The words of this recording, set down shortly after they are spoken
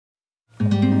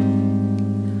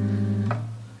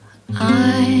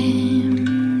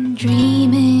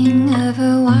dreaming of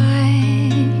a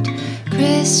white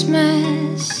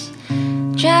Christmas,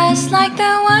 just like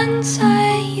the ones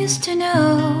I used to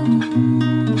know,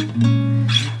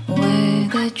 where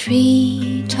the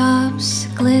treetops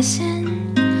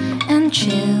glisten and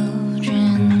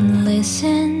children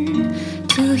listen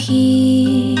to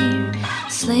hear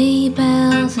sleigh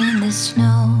bells in the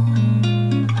snow.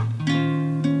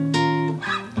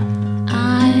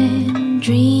 I'm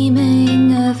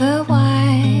dreaming of a white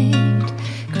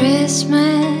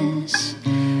Christmas,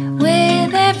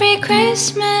 with every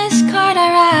Christmas card I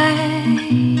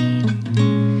write.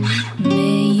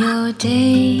 May your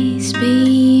days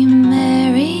be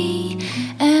merry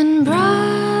and bright,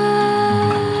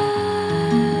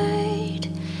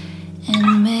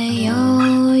 and may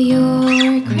all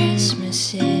your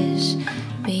Christmases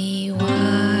be white.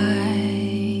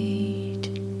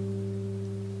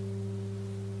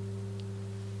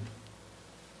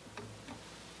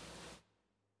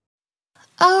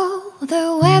 Oh,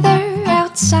 the weather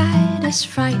outside is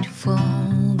frightful,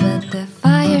 but the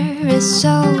fire is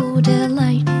so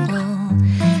delightful.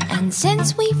 And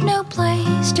since we've no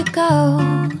place to go,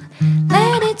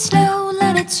 let it snow,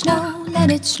 let it snow,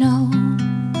 let it snow.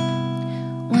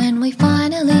 When we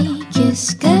finally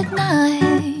kiss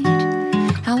goodnight,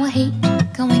 how I hate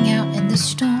going out in the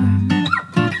storm.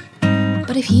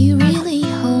 But if you really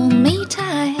hold me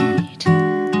tight,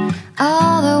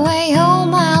 all the way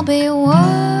home I'll be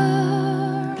warm.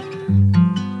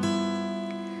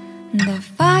 The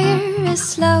fire is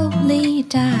slowly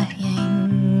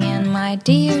dying, and my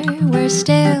dear, we're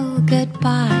still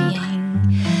goodbying.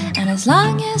 And as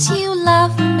long as you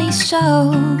love me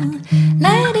so,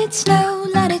 let it snow,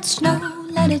 let it snow,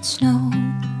 let it snow.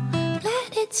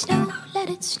 Let it snow, let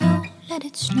it snow, let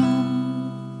it snow.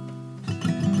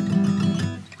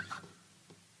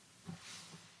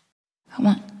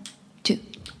 One, two,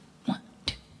 3,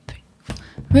 4.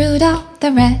 Rudolph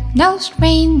the red-nosed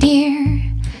reindeer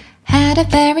had a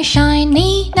very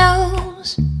shiny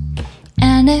nose,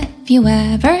 and if you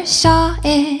ever saw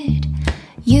it,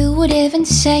 you would even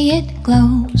say it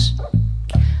glows.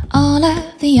 All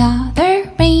of the other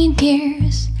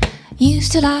reindeers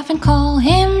used to laugh and call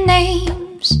him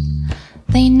names.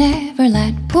 They never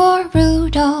let poor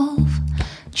Rudolph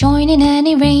join in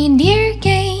any reindeer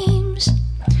games.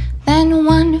 Then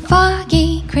one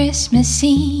foggy Christmas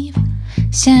Eve,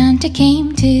 Santa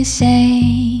came to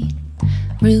say,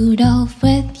 Rudolph,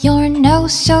 with your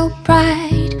nose so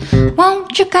bright,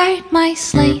 won't you guide my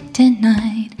sleigh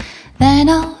tonight? Then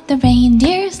all the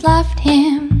reindeers loved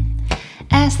him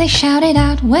as they shouted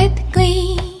out with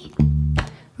glee,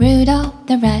 Rudolph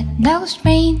the red-nosed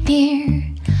reindeer,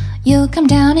 you'll come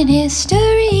down in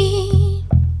history.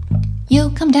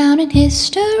 You'll come down in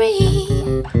history.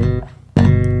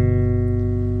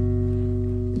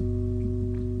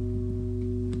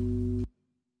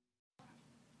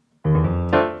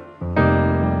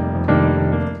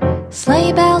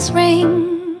 Sleigh bells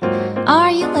ring,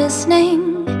 are you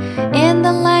listening? In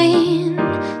the lane,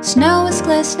 snow is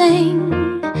glistening,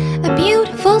 a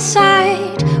beautiful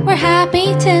sight. We're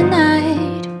happy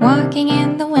tonight, walking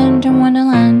in the winter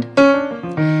wonderland.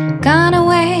 Gone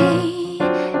away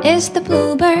is the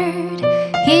bluebird,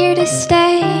 here to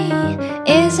stay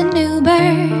is a new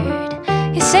bird.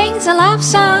 He sings a love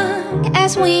song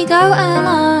as we go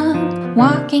along,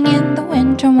 walking in the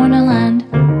winter wonderland.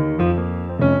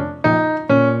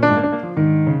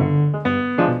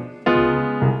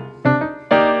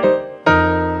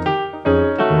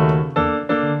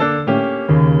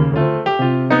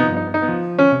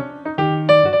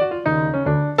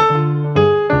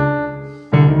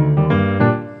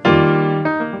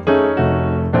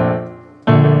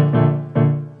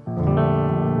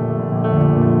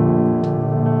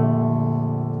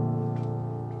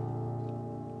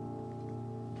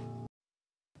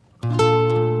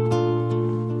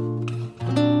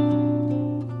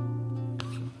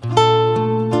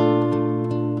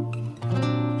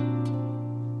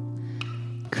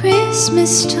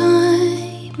 Christmas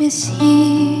time is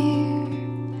here,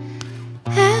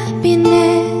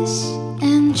 happiness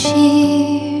and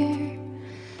cheer,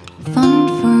 fun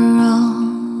for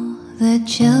all the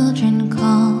children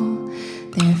call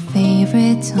their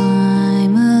favorite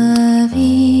time of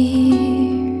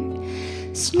year.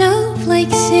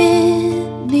 Snowflakes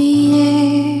in the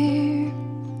air,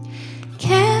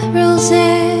 carols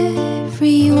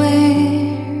everywhere,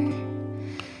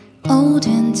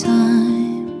 olden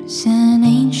times and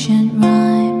ancient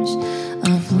rhymes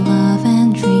of love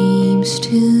and dreams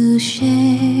to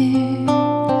share.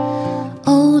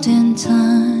 Olden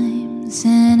times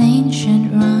and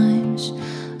ancient rhymes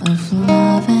of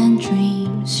love and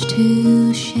dreams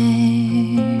to share.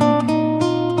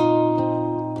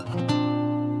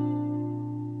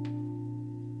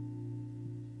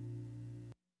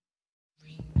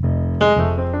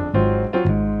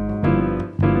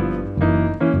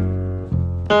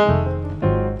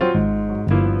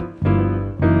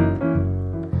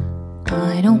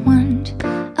 I don't want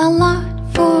a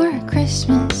lot for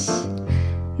Christmas.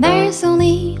 There's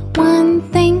only one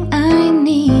thing I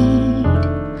need.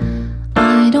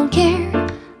 I don't care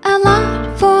a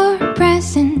lot for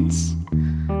presents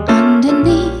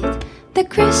underneath the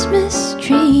Christmas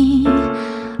tree.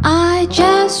 I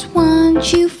just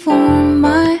want you for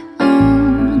my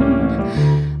own,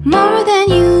 more than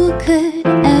you could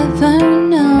ever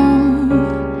know.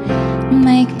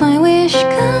 Make my wish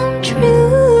come true.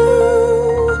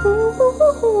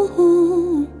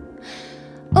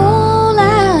 All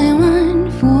I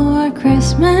want for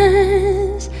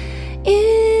Christmas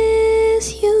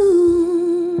is you.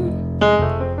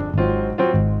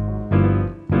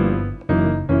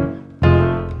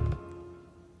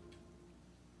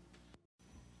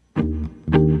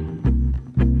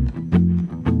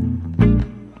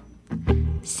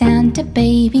 Santa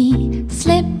baby,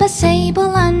 slip a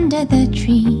sable under the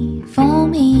tree for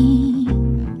me.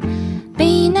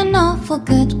 Being an awful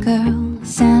good girl,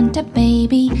 Santa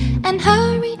baby, and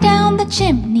hurry down the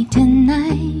chimney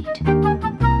tonight.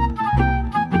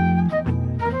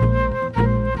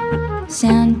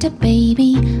 Santa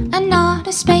baby, and not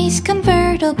a space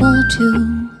convertible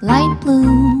to light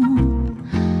blue.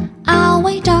 I'll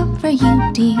wait up for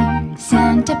you, dear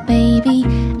Santa baby,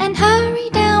 and hurry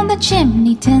down the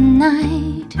chimney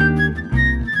tonight.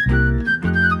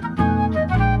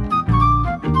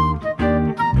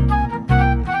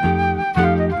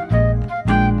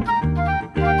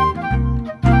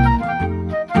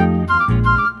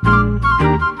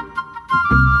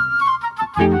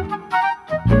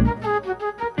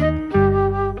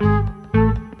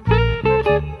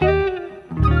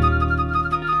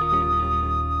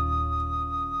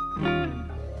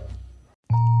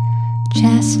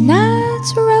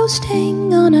 Chestnuts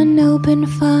roasting on an open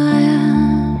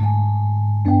fire,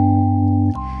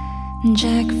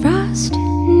 Jack Frost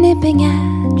nipping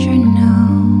at your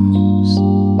nose,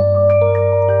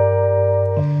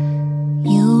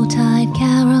 Yuletide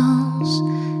carols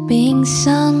being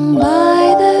sung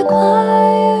by the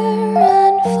choir,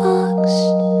 and folks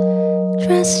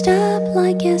dressed up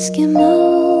like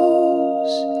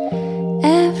Eskimos.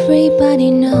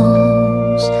 Everybody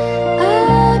knows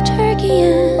a turkey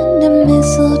and a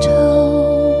mistletoe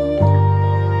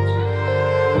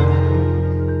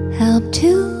help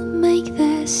to make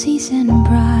the season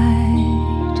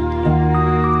bright.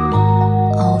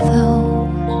 Although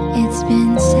it's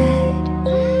been said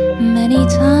many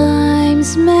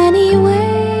times, many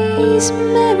ways,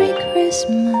 Merry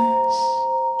Christmas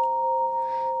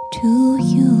to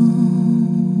you.